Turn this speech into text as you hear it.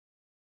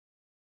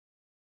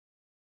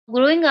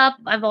Growing up,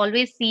 I've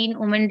always seen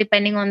women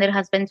depending on their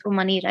husbands for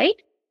money, right?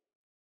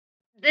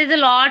 There's a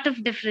lot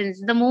of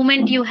difference. The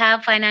moment you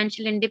have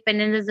financial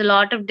independence, there's a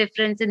lot of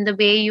difference in the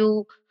way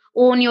you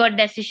own your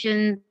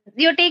decisions.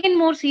 You're taken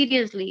more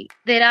seriously.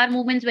 There are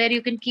moments where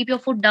you can keep your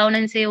foot down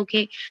and say,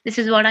 okay, this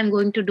is what I'm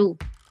going to do.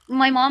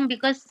 My mom,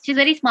 because she's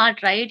very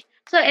smart, right?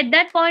 So at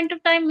that point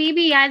of time,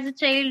 maybe as a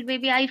child,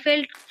 maybe I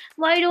felt,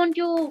 why don't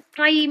you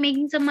try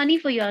making some money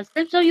for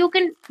yourself so you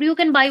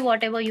can buy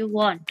whatever you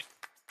want.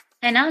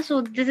 And so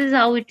this is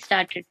how it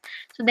started.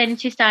 So then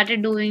she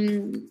started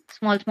doing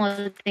small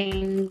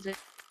things.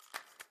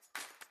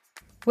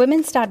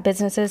 Women start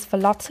businesses for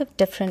lots of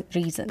different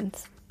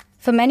reasons.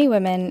 For many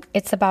women,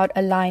 it's about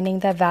aligning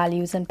their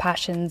values and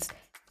passions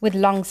with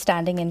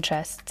long-standing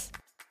interests.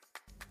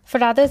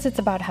 For others, it's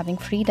about having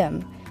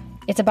freedom.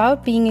 It's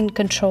about being in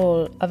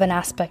control of an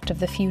aspect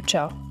of the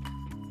future.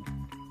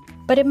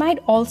 But it might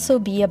also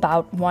be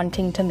about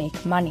wanting to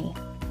make money.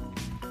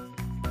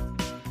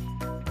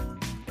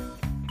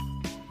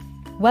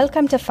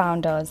 Welcome to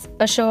Founders,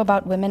 a show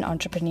about women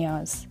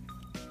entrepreneurs.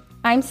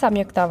 I'm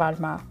Samyukta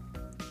Varma.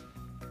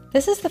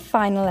 This is the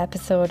final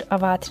episode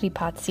of our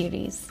 3-part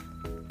series.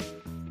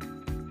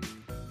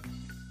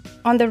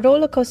 On the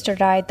roller coaster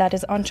ride that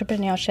is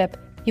entrepreneurship,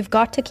 you've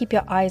got to keep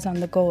your eyes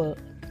on the goal.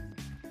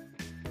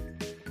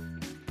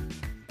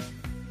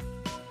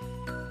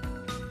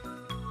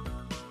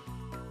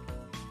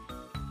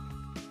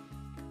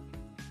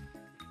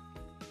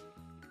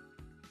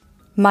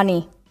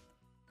 Money.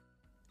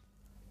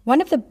 One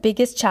of the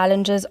biggest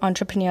challenges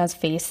entrepreneurs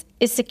face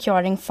is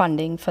securing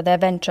funding for their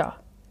venture.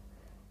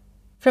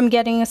 From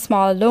getting a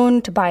small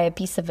loan to buy a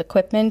piece of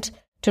equipment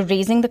to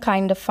raising the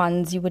kind of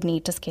funds you would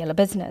need to scale a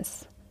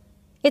business.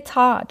 It's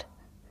hard.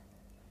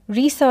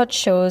 Research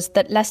shows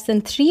that less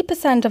than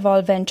 3% of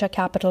all venture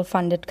capital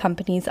funded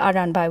companies are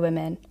run by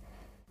women.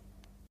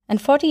 And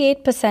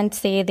 48%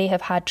 say they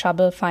have had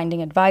trouble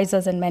finding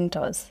advisors and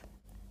mentors.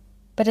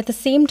 But at the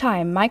same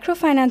time,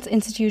 microfinance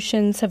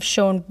institutions have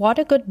shown what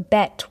a good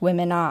bet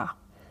women are.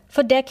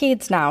 For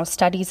decades now,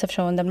 studies have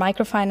shown that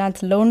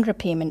microfinance loan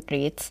repayment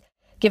rates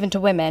given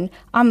to women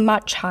are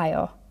much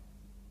higher.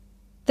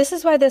 This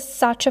is why there's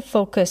such a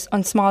focus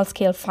on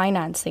small-scale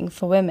financing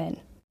for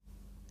women.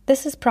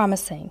 This is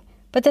promising,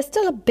 but there's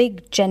still a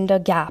big gender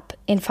gap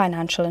in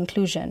financial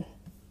inclusion.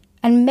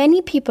 And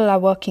many people are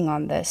working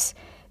on this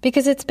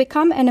because it's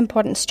become an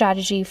important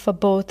strategy for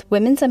both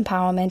women's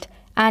empowerment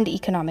and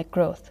economic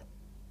growth.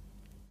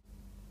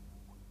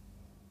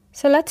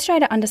 So let's try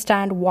to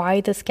understand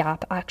why this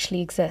gap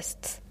actually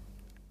exists.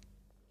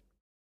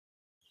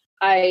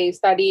 I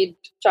studied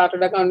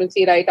chartered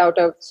accountancy right out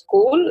of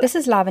school. This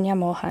is Lavanya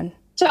Mohan.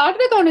 Chartered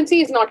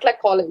accountancy is not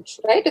like college,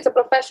 right? It's a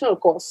professional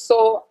course.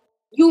 So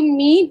you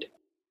meet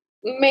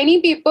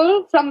many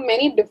people from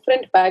many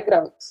different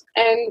backgrounds.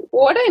 And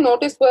what I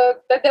noticed was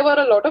that there were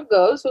a lot of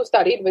girls who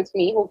studied with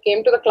me, who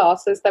came to the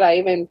classes that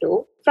I went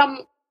to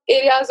from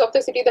areas of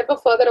the city that were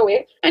further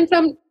away and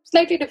from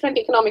slightly different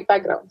economic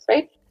backgrounds,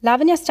 right?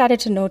 Lavanya started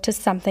to notice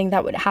something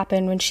that would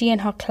happen when she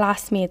and her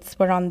classmates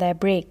were on their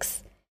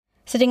breaks,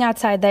 sitting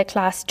outside their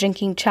class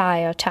drinking chai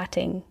or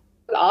chatting.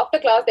 After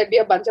class, there'd be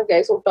a bunch of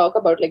guys who talk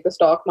about like the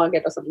stock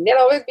market or something. There'd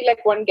always be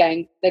like one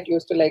gang that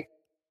used to like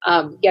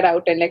get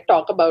out and like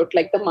talk about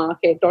like the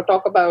market or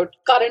talk about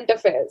current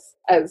affairs,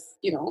 as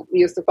you know, we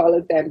used to call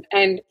it then.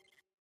 And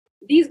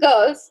these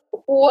girls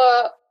who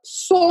were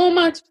so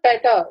much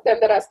better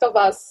than the rest of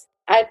us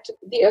at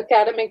the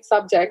academic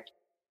subject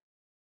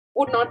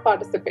would not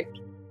participate.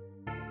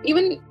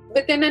 Even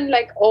within an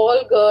like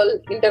all-girl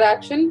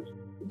interaction,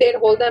 they'd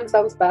hold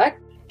themselves back.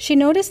 She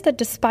noticed that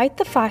despite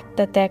the fact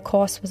that their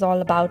course was all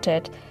about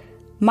it,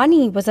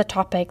 money was a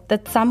topic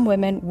that some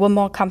women were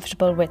more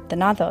comfortable with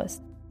than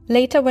others.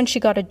 Later, when she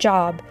got a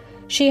job,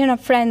 she and her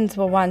friends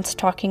were once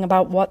talking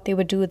about what they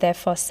would do with their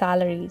first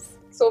salaries.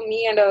 So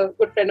me and a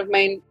good friend of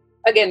mine,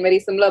 again, very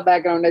similar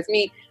background as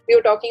me, we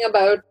were talking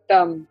about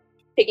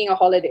taking a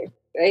holiday,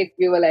 right?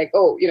 We were like,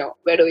 oh, you know,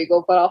 where do we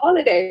go for a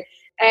holiday?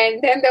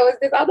 And then there was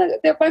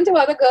there a bunch of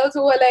other girls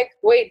who were like,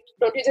 wait,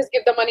 don't you just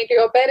give the money to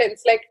your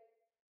parents? Like,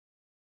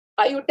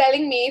 are you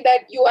telling me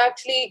that you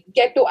actually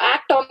get to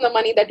act on the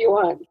money that you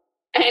earn?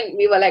 And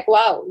we were like,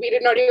 wow, we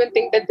did not even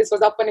think that this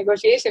was up for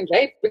negotiation,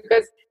 right?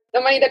 Because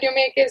the money that you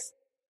make is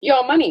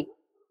your money.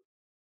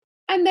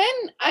 And then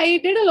I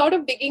did a lot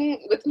of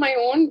digging with my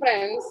own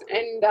friends,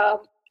 and I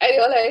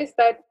realized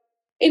that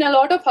in a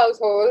lot of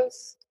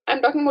households,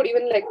 I'm talking about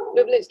even like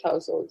privileged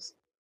households,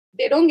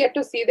 they don't get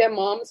to see their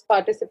moms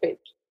participate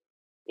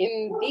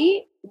in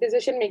the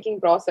decision-making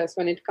process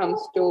when it comes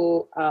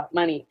to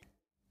money.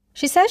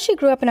 She says she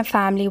grew up in a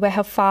family where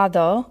her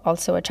father,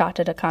 also a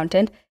chartered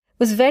accountant,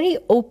 was very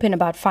open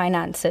about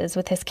finances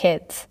with his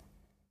kids.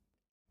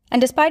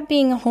 And despite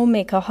being a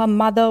homemaker, her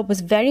mother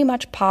was very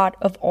much part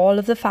of all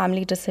of the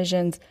family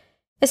decisions,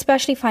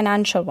 especially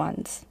financial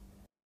ones.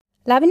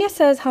 Lavanya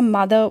says her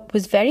mother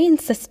was very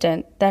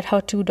insistent that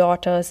her 2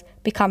 daughters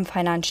become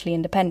financially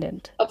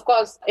independent. Of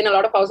course, in a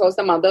lot of households,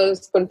 the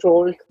mothers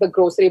controlled the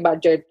grocery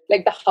budget,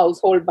 like the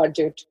household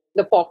budget,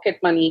 the pocket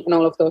money and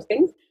all of those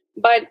things.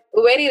 but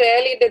very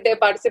rarely did they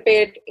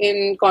participate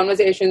in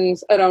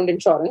conversations around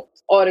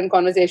insurance or in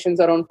conversations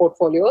around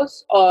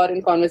portfolios or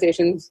in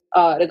conversations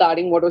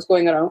regarding what was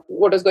going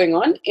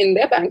on in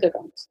their bank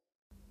accounts.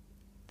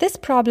 This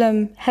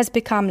problem has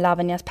become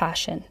Lavanya's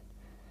passion.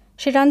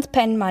 She runs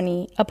Pen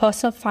Money, a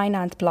personal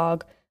finance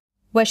blog,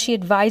 where she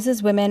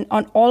advises women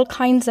on all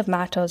kinds of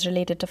matters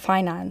related to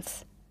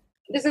finance.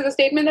 This is a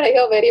statement that I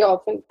hear very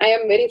often. I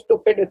am very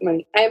stupid with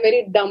money. I am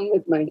very dumb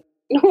with money.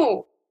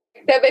 No,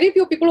 there are very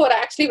few people who are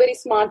actually very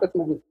smart with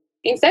money.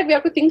 Instead, we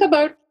have to think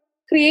about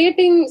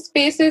creating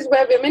spaces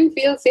where women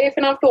feel safe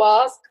enough to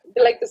ask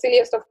like the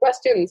silliest of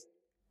questions.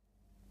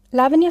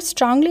 Lavanya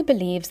strongly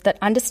believes that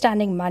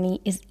understanding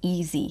money is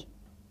easy.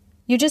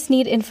 You just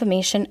need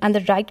information and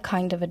the right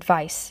kind of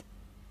advice.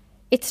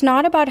 It's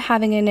not about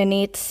having an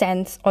innate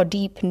sense or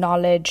deep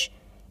knowledge.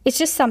 It's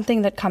just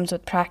something that comes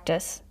with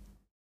practice.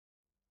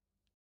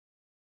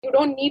 You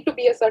don't need to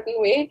be a certain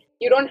way.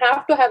 You don't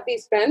have to have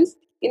these friends.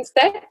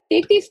 Instead,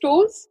 take these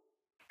tools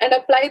and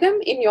apply them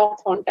in your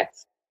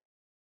context.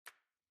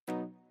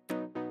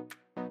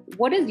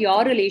 What is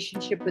your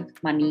relationship with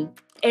money?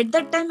 At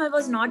that time, I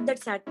was not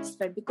that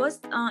satisfied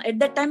because at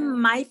that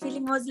time, my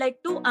feeling was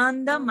like to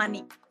earn the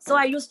money. So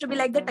I used to be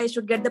like that. I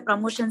should get the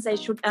promotions. I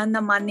should earn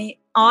the money.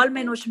 All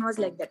my notion was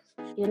like that.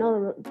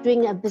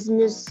 Doing a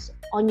business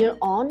on your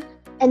own.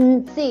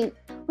 And see,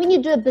 when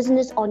you do a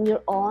business on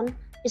your own,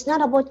 it's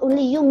not about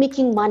only you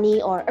making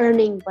money or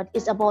earning, but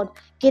it's about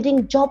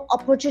getting job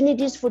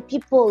opportunities for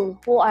people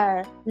who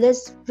are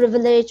less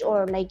privileged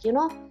or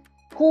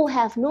who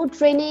have no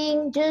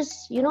training,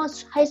 just,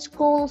 high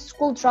school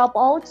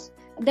dropouts.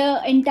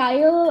 The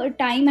entire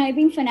time I've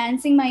been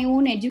financing my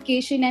own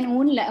education and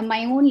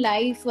my own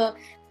life.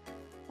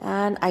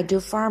 And I do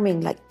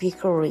farming like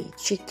piggery,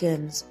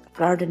 chickens,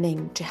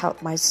 gardening to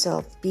help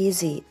myself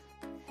busy,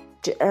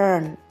 to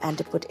earn and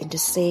to put into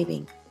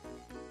saving.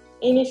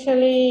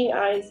 Initially,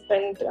 I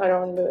spent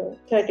around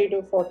 30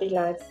 to 40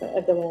 lakhs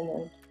at the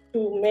moment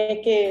to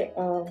make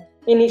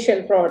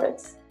initial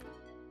products.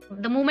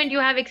 The moment you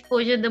have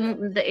exposure,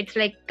 it's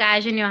like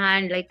cash in your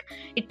hand. Like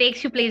it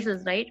takes you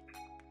places, right?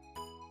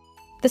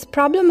 This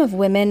problem of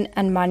women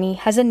and money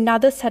has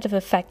another set of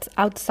effects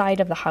outside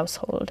of the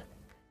household.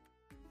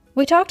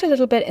 We talked a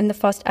little bit in the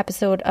first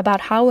episode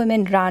about how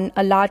women run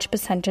a large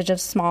percentage of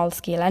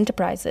small-scale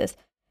enterprises,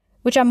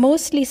 which are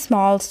mostly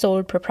small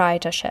sole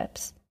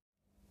proprietorships.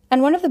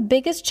 And one of the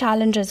biggest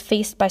challenges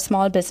faced by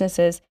small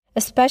businesses,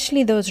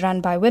 especially those run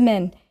by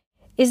women,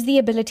 is the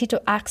ability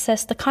to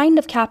access the kind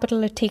of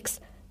capital it takes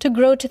to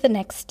grow to the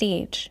next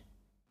stage.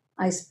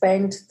 I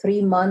spent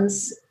 3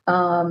 months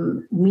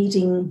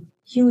meeting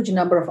huge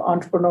number of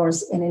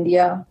entrepreneurs in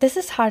India. This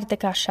is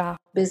Hardika Shah.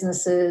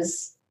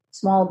 Businesses,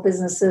 small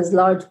businesses,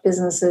 large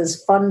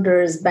businesses,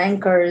 funders,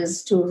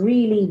 bankers, to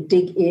really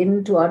dig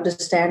in to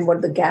understand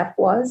what the gap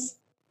was.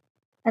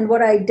 And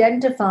what I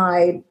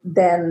identified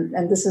then,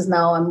 and this is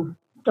now I'm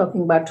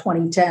talking about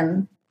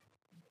 2010,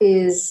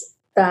 is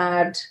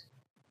that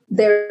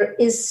there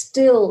is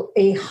still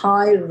a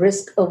high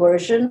risk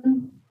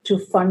aversion to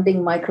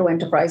funding micro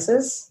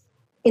enterprises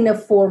in a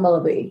formal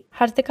way.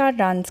 Hardika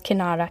runs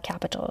Kinara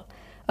Capital,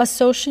 a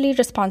socially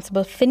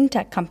responsible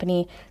fintech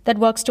company that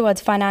works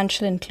towards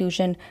financial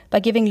inclusion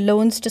by giving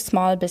loans to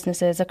small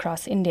businesses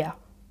across India.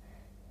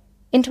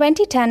 In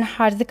 2010,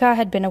 Hardika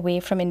had been away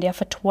from India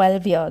for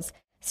 12 years,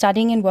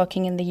 studying and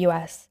working in the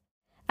US.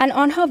 And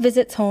on her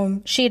visits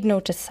home, she had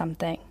noticed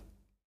something.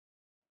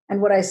 And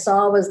what I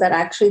saw was that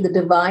actually the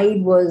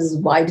divide was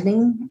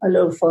widening a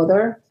little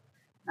further.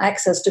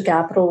 Access to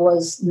capital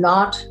was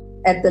not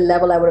at the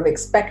level I would have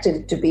expected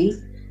it to be.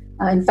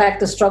 In fact,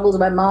 the struggles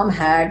my mom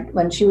had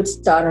when she would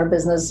start her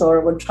business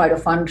or would try to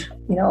fund,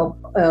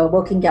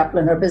 working capital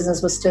in her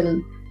business was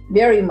still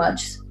very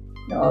much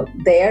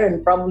there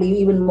and probably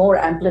even more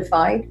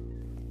amplified.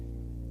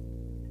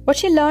 What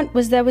she learned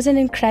was there was an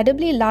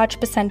incredibly large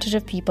percentage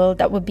of people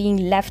that were being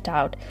left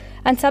out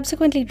and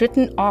subsequently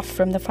written off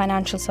from the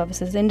financial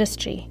services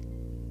industry.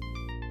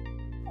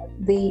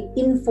 The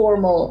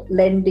informal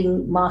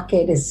lending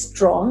market is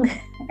strong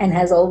and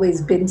has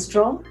always been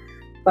strong,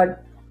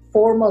 but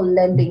formal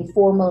lending,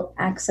 formal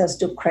access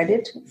to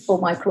credit for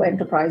micro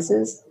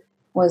enterprises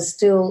was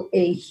still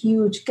a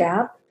huge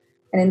gap.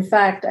 And in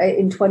fact,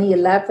 in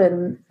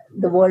 2011,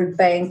 the World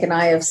Bank and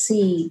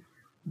IFC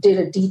did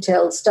a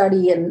detailed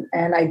study and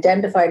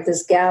identified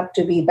this gap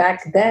to be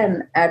back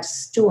then at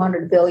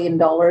 $200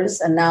 billion.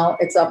 And now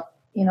it's up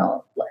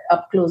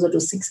closer to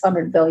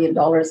 $600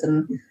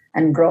 billion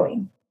and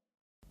growing.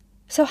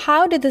 So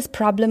how did this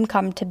problem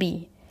come to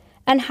be?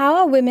 And how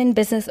are women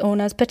business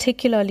owners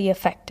particularly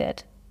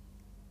affected?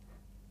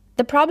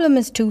 The problem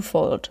is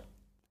twofold.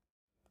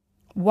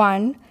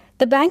 One,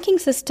 the banking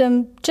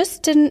system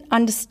just didn't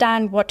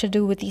understand what to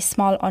do with these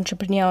small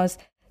entrepreneurs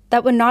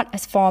that were not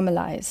as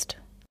formalized.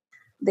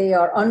 They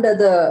are under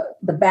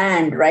the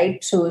band,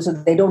 right? So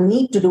they don't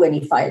need to do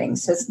any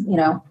filings,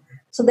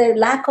 So there's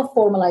lack of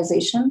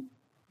formalization.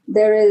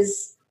 There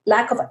is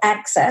lack of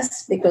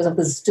access because of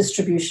this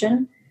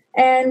distribution.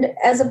 And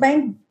as a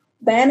bank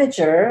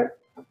manager,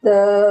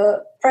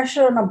 The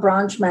pressure on a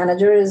branch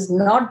manager is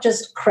not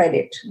just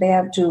credit. They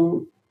have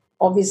to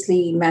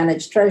obviously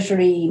manage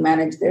treasury,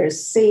 manage their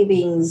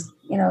savings,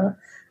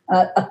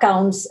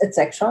 accounts,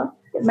 etc.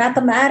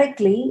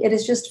 Mathematically, it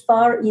is just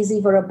far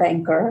easy for a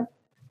banker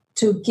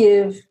to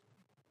give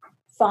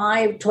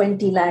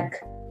 20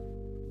 lakh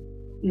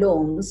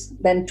loans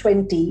than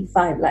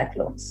 25 lakh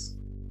loans.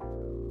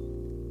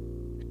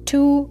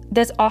 2,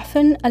 there's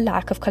often a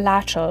lack of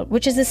collateral,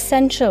 which is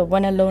essential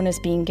when a loan is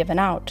being given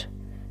out.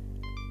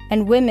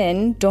 And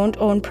women don't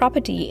own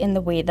property in the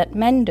way that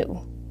men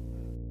do.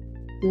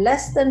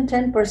 Less than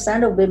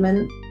 10% of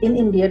women in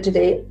India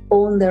today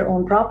own their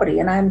own property.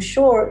 And I'm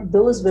sure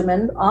those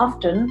women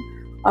often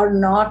are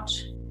not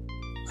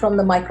from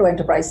the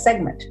micro-enterprise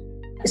segment.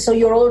 So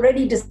you're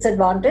already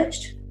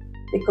disadvantaged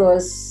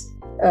because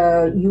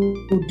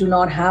you do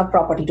not have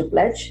property to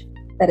pledge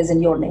that is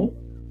in your name.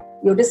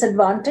 You're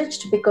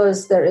disadvantaged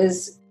because there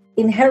is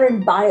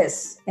inherent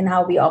bias in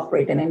how we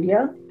operate in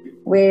India,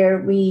 where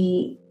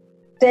we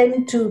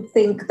tend to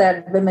think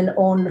that women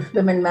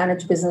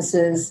manage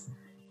businesses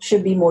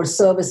should be more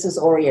services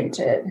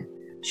oriented,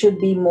 should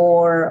be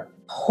more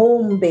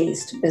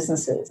home-based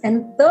businesses.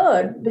 And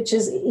third, which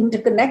is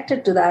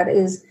interconnected to that,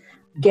 is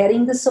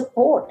getting the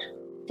support,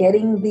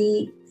 getting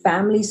the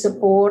family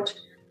support,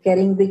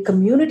 getting the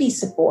community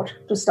support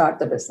to start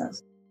the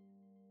business.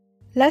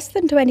 Less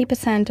than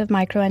 20% of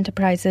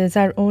micro-enterprises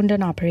are owned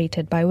and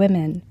operated by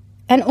women,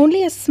 and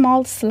only a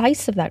small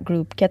slice of that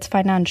group gets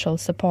financial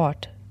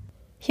support.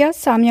 Here's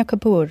Samya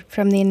Kapoor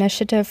from the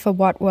Initiative for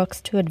What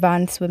Works to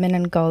Advance Women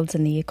and Girls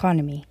in the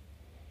Economy.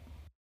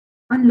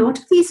 A lot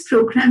of these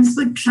programs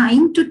were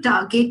trying to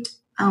target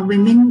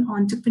women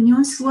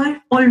entrepreneurs who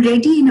are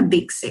already in a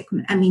big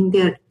segment. I mean,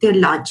 they're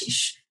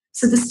largish.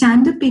 So the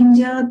Stand Up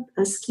India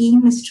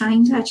scheme is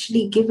trying to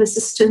actually give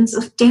assistance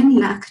of 10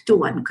 lakh to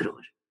 1 crore.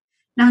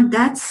 Now,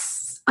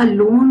 that's a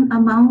loan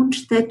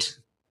amount that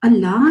a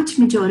large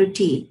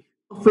majority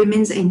of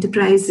women's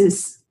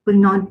enterprises will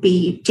not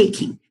be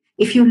taking.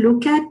 If you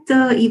look at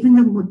even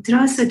the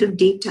Mudra set of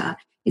data,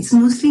 it's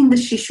mostly in the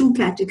Shishu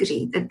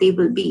category that they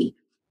will be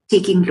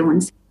taking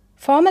loans.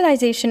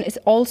 Formalization is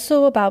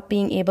also about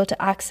being able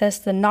to access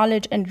the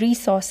knowledge and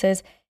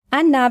resources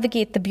and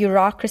navigate the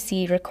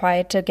bureaucracy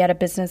required to get a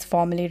business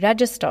formally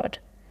registered.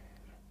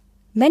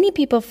 Many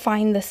people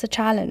find this a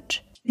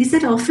challenge. Is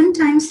that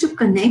oftentimes to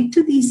connect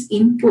to these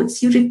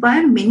inputs, you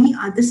require many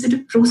other sort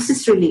of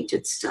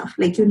process-related stuff,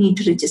 like you need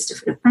to register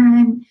for a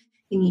PAN,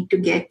 you need to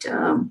get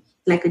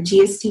like a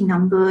GST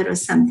number or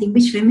something,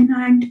 which women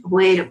aren't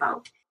aware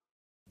about.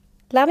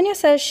 Lavanya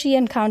says she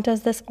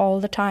encounters this all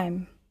the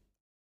time.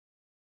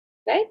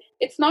 Right?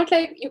 It's not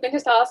like you can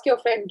just ask your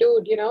friend,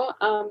 dude,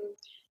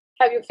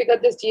 have you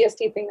figured this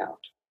GST thing out?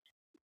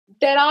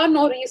 There are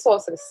no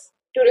resources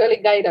to really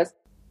guide us.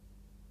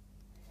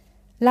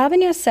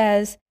 Lavanya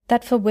says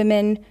that for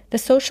women, the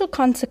social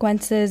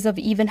consequences of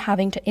even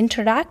having to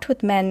interact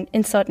with men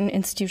in certain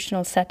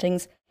institutional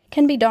settings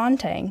can be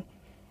daunting,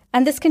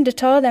 and this can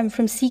deter them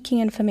from seeking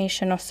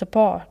information or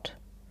support.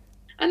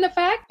 And the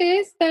fact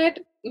is that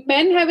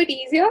men have it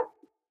easier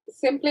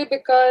simply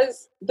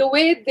because the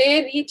way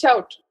they reach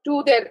out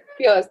to their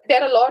peers,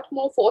 they're a lot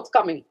more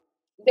forthcoming.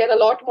 They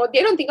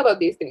don't think about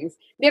these things.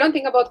 They don't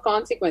think about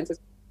consequences.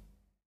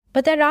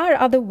 But there are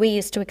other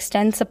ways to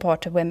extend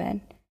support to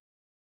women.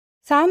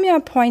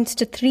 Samya points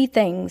to 3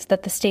 things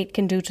that the state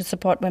can do to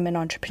support women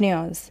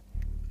entrepreneurs.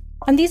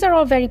 And these are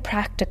all very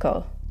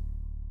practical.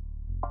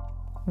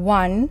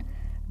 1,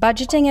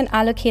 budgeting and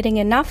allocating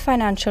enough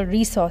financial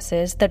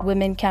resources that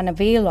women can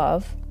avail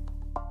of.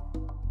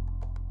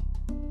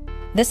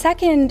 The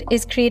second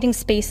is creating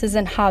spaces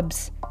and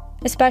hubs,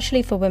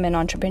 especially for women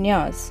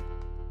entrepreneurs.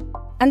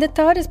 And the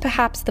third is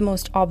perhaps the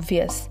most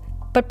obvious,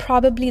 but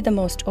probably the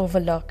most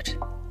overlooked.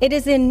 It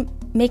is in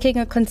making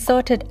a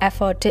concerted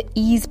effort to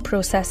ease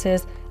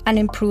processes and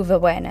improve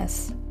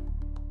awareness.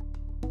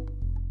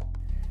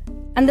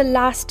 And the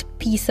last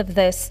piece of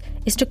this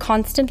is to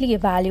constantly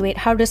evaluate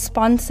how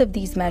responsive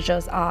these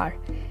measures are,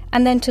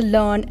 and then to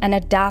learn and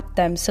adapt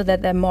them so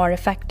that they're more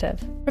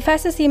effective.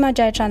 Professor Seema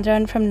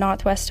Jayachandran from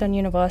Northwestern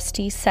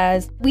University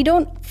says, we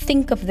don't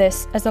think of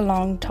this as a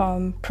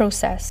long-term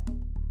process.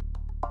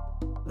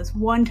 This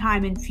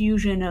one-time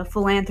infusion of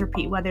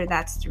philanthropy, whether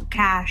that's through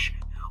cash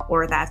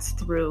or that's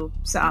through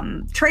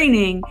some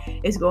training,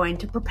 is going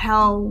to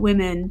propel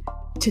women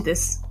to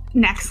this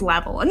next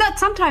level. And that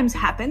sometimes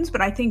happens, but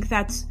I think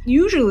that's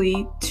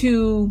usually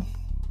too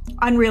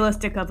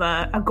unrealistic of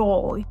a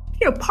goal.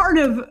 Part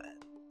of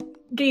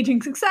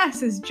gauging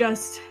success is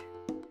just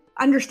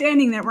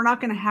understanding that we're not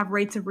going to have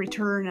rates of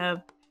return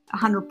of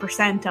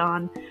 100%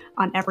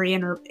 on every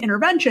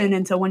intervention.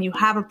 And so when you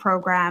have a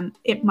program,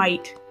 it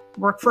might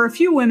work for a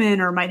few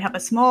women or might have a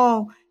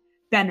small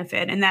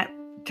benefit. And that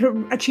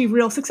to achieve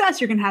real success,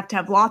 you're going to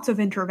have lots of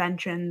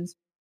interventions.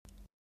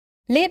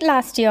 Late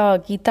last year,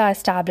 Geeta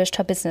established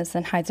her business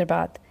in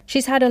Hyderabad.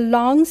 She's had a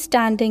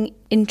long-standing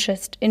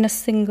interest in a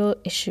single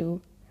issue,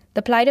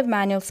 the plight of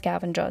manual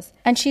scavengers,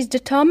 and she's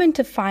determined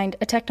to find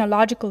a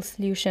technological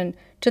solution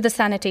to the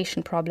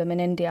sanitation problem in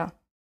India.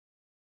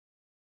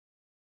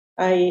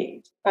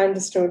 I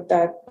understood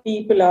that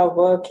people are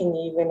working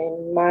even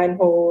in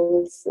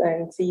manholes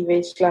and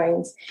sewage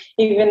lines.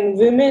 Even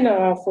women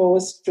are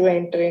forced to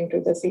enter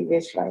into the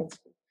sewage lines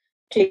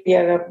to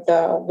clear up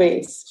the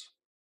waste.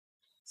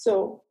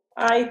 So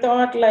I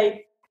thought,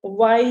 like,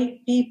 why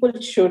people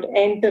should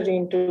enter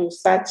into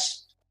such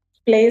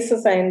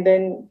places and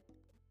then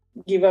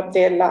give up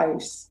their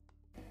lives.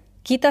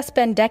 Geeta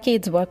spent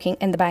decades working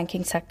in the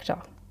banking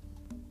sector.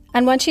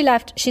 And when she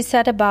left, she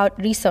set about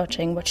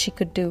researching what she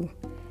could do.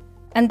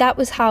 And that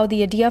was how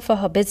the idea for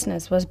her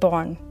business was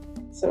born.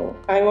 So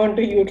I want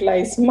to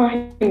utilize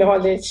my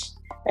knowledge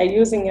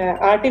using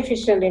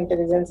artificial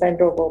intelligence and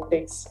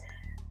robotics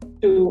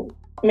to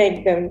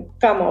make them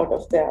come out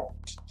of that.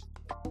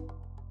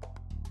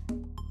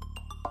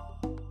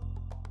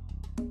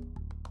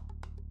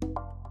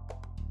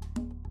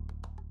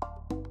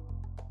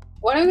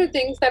 One of the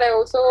things that I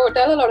also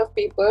tell a lot of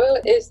people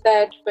is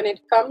that when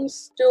it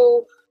comes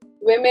to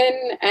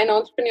women and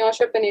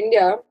entrepreneurship in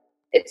India,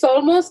 it's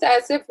almost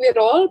as if we're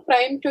all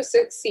primed to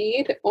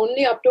succeed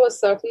only up to a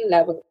certain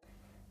level.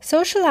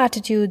 Social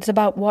attitudes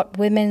about what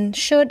women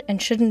should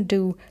and shouldn't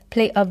do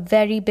play a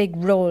very big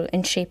role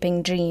in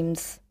shaping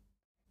dreams.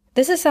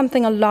 This is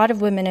something a lot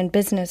of women in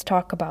business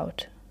talk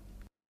about.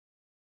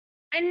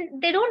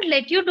 And they don't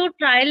let you do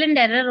trial and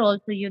error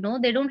also,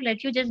 They don't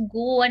let you just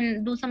go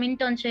and do some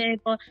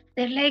internship, or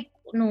they're like,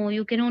 no,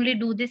 you can only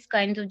do this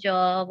kind of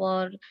job,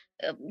 or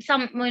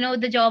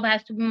the job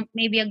has to be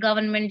maybe a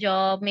government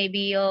job,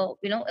 maybe a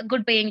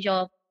good paying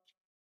job.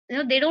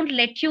 They don't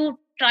let you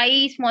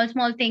try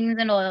small things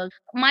and all.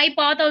 My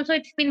path also,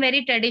 it's been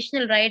very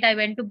traditional, right? I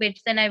went to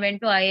BITS and I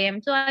went to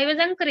IIM, so I was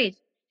encouraged.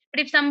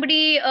 But if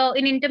somebody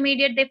in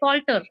intermediate, they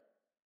falter,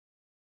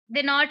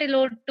 they're not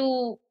allowed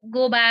to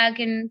go back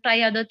and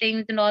try other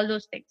things and all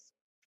those things.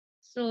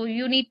 So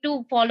you need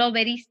to follow a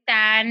very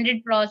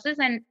standard process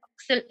and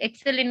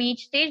excel in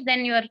each stage.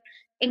 Then you are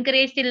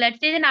encouraged till that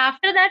stage. And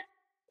after that,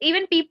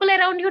 even people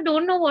around you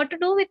don't know what to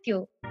do with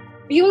you.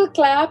 We will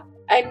clap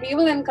and we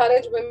will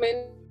encourage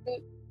women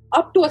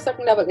up to a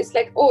certain level. It's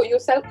like, oh, you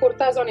sell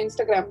kurtas on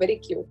Instagram, very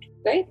cute,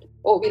 right?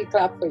 Oh, we'll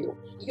clap for you.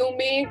 You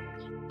make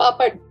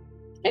papad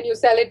and you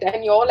sell it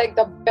and you're like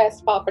the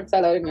best papad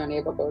seller in your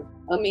neighborhood.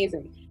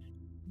 Amazing.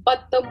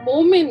 But the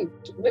moment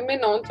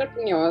women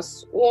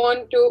entrepreneurs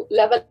want to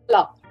level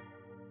up,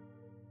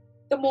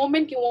 the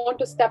moment you want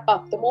to step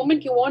up, the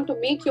moment you want to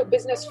make your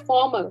business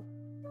formal,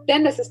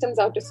 then the system's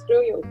out to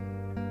screw you.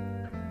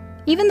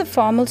 Even the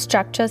formal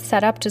structures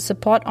set up to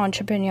support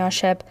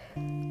entrepreneurship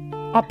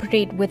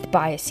operate with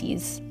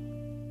biases.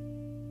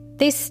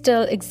 They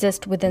still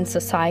exist within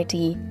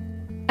society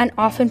and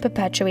often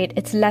perpetuate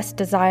its less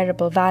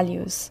desirable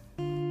values.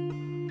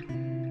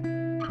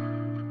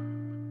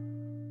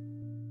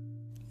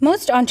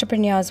 Most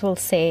entrepreneurs will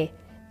say,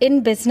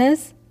 in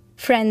business,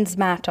 friends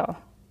matter.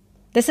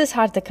 This is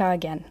Hardika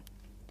again.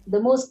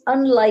 The most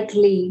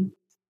unlikely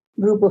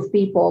group of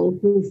people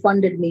who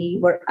funded me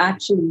were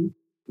actually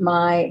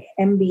my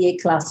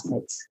MBA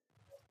classmates.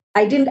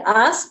 I didn't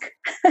ask,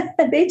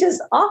 they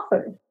just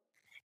offered.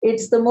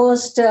 It's the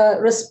most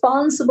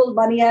responsible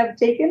money I've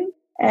taken,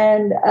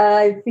 and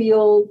I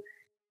feel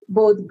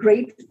both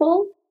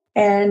grateful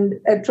and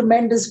a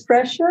tremendous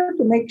pressure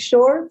to make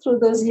sure through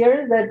those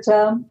years that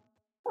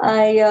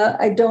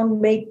I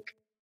don't make,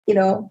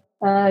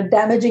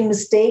 damaging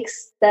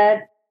mistakes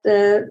that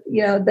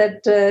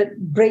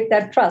break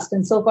that trust.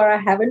 And so far I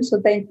haven't.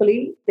 So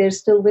thankfully, they're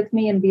still with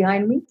me and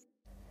behind me.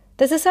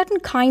 There's a certain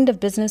kind of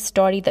business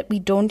story that we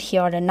don't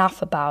hear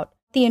enough about,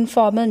 the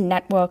informal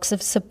networks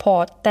of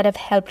support that have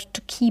helped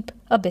to keep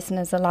a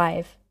business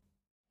alive.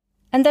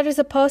 And there is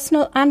a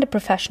personal and a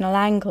professional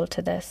angle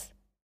to this.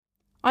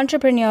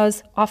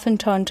 Entrepreneurs often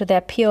turn to their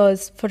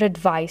peers for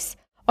advice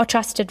or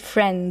trusted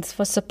friends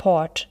for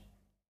support.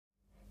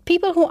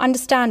 People who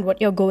understand what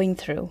you're going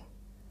through.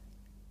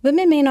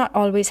 Women may not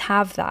always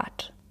have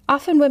that.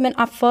 Often women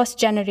are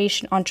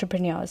first-generation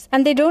entrepreneurs,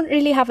 and they don't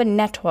really have a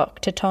network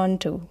to turn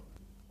to.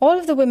 All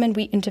of the women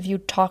we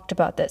interviewed talked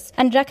about this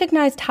and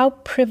recognized how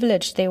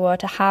privileged they were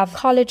to have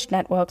college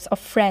networks of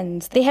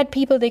friends. They had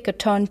people they could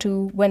turn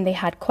to when they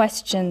had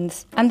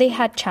questions, and they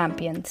had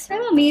champions. I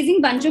have an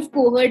amazing bunch of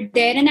cohort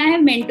there, and I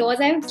have mentors.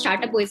 I have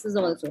startup voices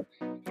also,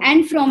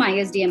 and from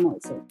ISDM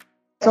also.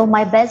 So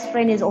my best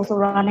friend is also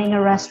running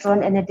a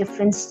restaurant in a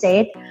different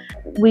state.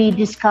 We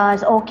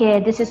discuss, okay,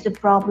 this is the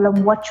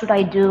problem. What should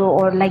I do?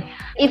 Or like,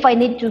 if I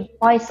need to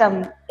buy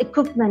some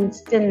equipment,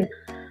 then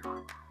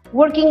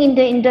working in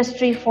the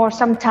industry for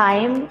some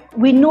time,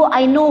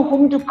 I know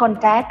whom to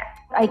contact.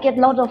 I get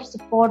a lot of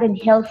support and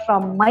help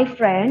from my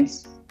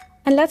friends.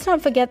 And let's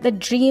not forget that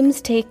dreams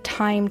take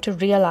time to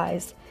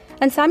realize,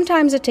 and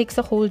sometimes it takes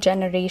a whole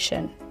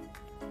generation.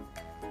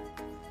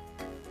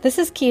 This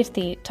is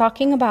Kirti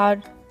talking about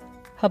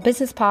her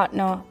business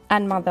partner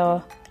and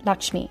mother,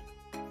 Lakshmi.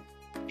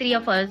 three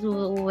of us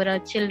who were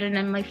children,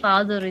 and my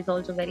father is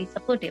also very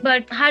supportive.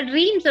 But her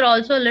dreams are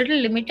also a little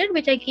limited,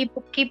 which I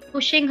keep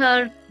pushing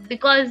her,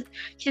 because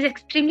she's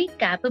extremely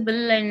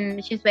capable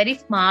and she's very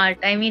smart.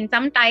 I mean,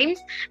 sometimes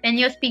when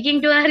you're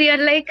speaking to her, you're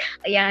like,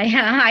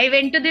 yeah, I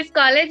went to this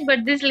college,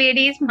 but this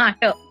lady is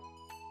smarter.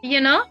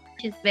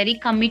 She's very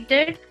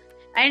committed.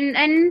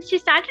 And she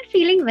started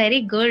feeling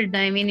very good.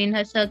 I mean, in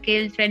her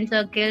circles, friend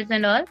circles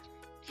and all.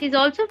 She's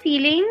also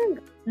feeling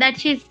that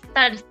she's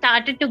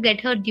started to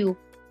get her due.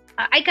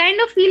 I kind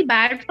of feel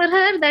bad for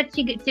her that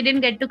she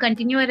didn't get to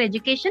continue her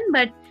education,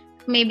 but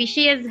maybe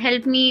she has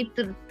helped me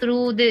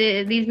through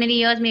these many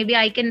years. Maybe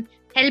I can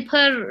help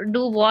her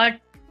do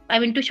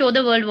to show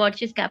the world what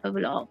she's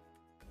capable of.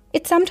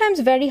 It's sometimes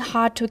very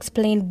hard to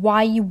explain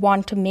why you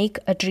want to make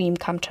a dream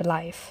come to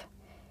life,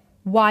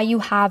 why you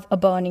have a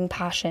burning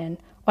passion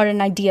or an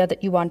idea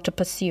that you want to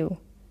pursue.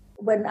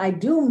 When I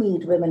do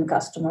meet women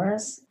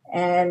customers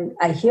and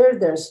I hear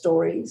their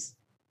stories,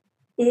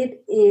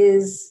 it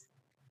is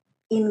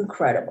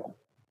incredible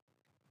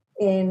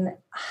in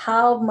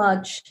how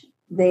much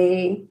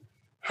they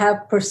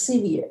have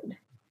persevered,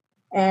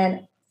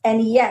 and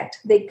yet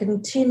they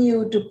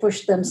continue to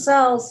push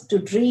themselves to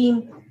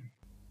dream.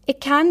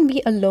 It can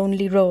be a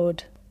lonely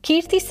road.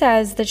 Kirti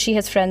says that she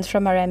has friends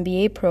from our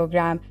MBA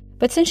program,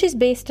 but since she's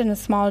based in a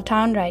small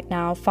town right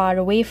now, far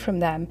away from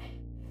them,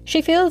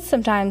 she feels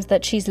sometimes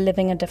that she's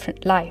living a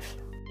different life.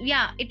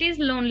 Yeah, it is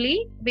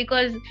lonely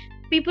because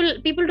people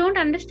don't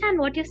understand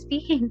what you're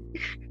speaking.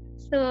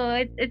 So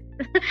it's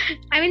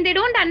they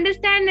don't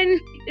understand, and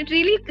it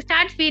really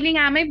starts feeling,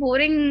 am I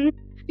boring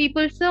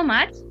people so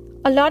much?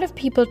 A lot of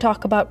people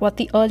talk about what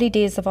the early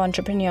days of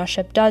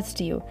entrepreneurship does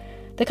to you,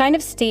 the kind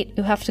of state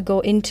you have to go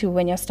into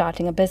when you're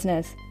starting a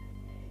business.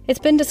 It's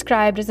been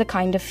described as a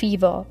kind of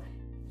fever.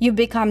 You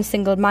become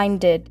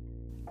single-minded.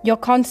 You're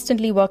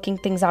constantly working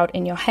things out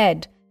in your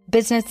head,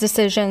 business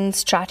decisions,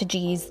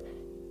 strategies.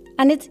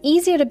 And it's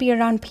easier to be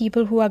around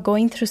people who are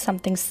going through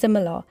something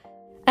similar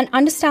and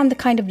understand the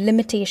kind of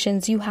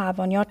limitations you have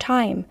on your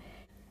time.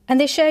 And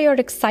they share your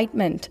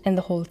excitement in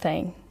the whole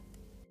thing.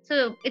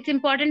 So it's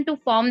important to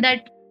form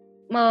that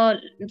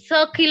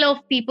circle of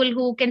people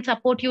who can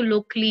support you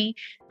locally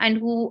and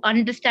who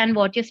understand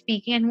what you're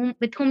speaking and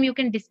with whom you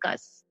can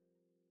discuss.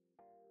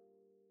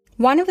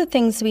 One of the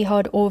things we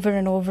heard over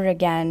and over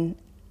again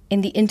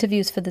in the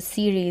interviews for the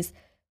series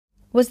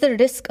was the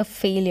risk of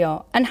failure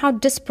and how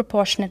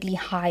disproportionately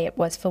high it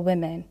was for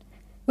women.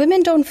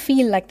 Women don't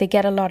feel like they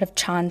get a lot of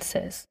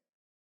chances.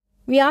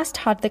 We asked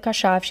Hardika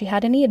Shah if she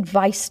had any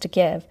advice to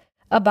give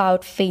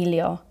about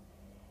failure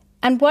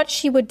and what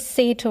she would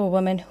say to a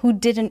woman who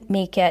didn't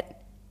make it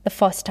the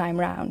first time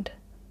round.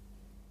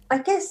 I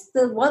guess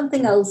the one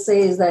thing I'll say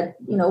is that,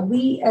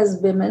 we as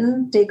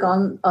women take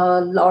on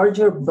a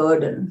larger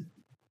burden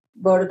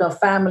of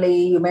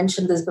family. You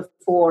mentioned this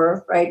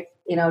before, right?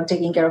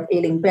 Taking care of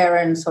ailing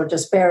parents or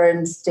just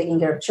parents, taking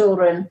care of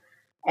children.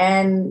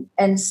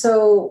 And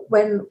so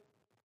when,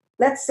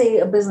 let's say,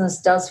 a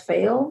business does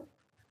fail,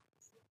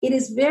 it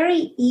is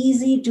very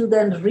easy to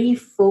then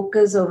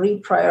refocus or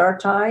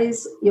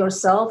reprioritize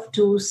yourself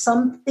to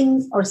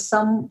something or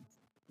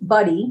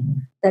somebody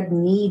that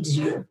needs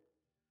you.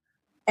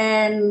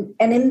 And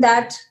in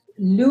that,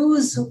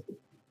 lose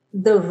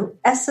the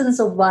essence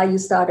of why you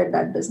started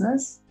that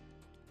business.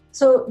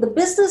 So the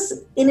business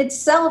in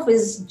itself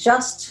is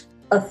just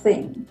a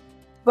thing,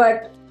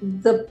 but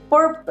the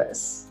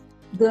purpose,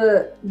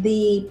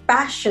 the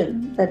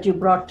passion that you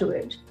brought to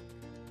it,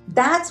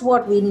 that's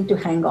what we need to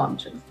hang on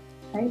to,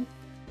 right?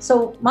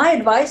 So my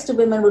advice to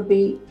women would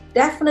be,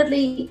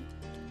 definitely,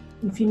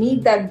 if you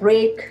need that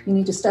break, you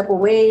need to step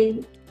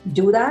away,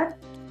 do that,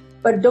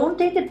 but don't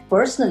take it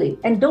personally,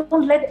 and don't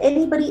let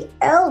anybody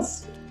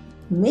else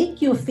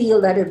make you feel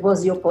that it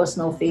was your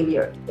personal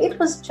failure. It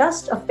was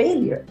just a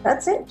failure.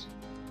 That's it.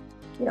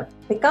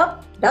 Pick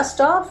up, dust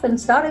off, and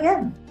start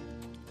again.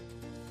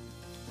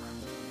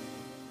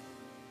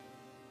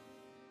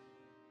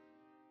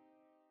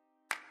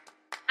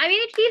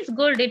 It feels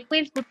good. It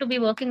feels good to be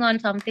working on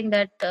something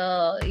that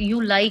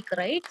you like,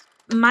 right?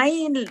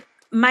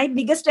 My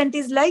biggest strength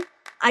is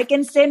I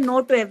can say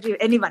no to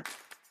anyone.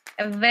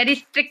 A very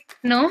strict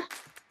no.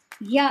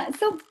 Yeah,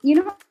 so,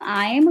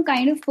 I am a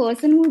kind of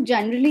person who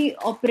generally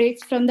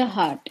operates from the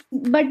heart.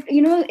 But,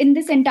 in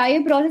this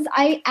entire process,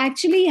 I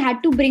actually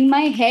had to bring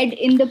my head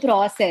in the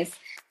process.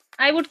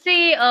 I would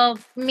say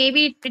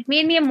maybe it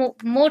made me a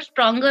more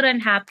stronger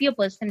and happier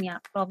person, yeah,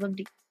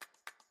 probably.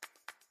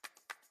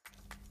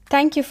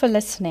 Thank you for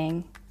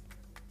listening.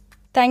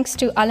 Thanks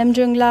to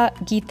Alamjungla,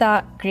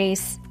 Geeta,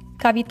 Grace,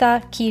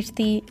 Kavita,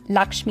 Kirti,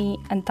 Lakshmi,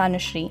 and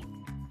Tanushree.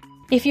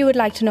 If you would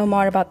like to know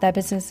more about their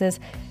businesses,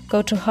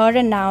 go to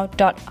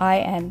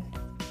herandnow.in.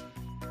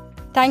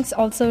 Thanks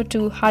also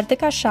to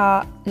Hardika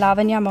Shah,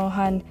 Lavanya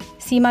Mohan,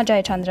 Seema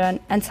Jayachandran,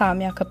 and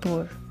Samya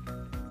Kapoor.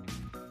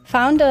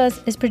 Founders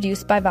is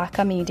produced by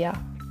Vaka Media.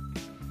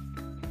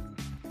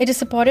 It is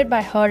supported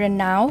by Her and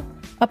Now,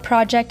 a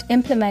project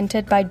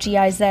implemented by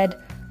GIZ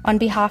on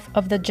behalf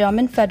of the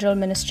German Federal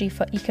Ministry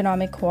for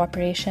Economic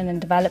Cooperation and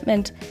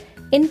Development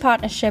in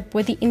partnership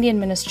with the Indian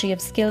Ministry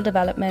of Skill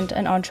Development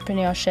and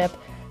Entrepreneurship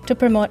to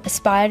promote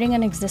aspiring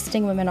and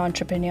existing women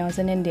entrepreneurs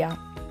in India.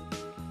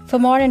 For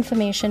more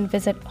information,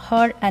 visit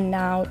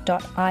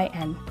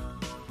herandnow.in.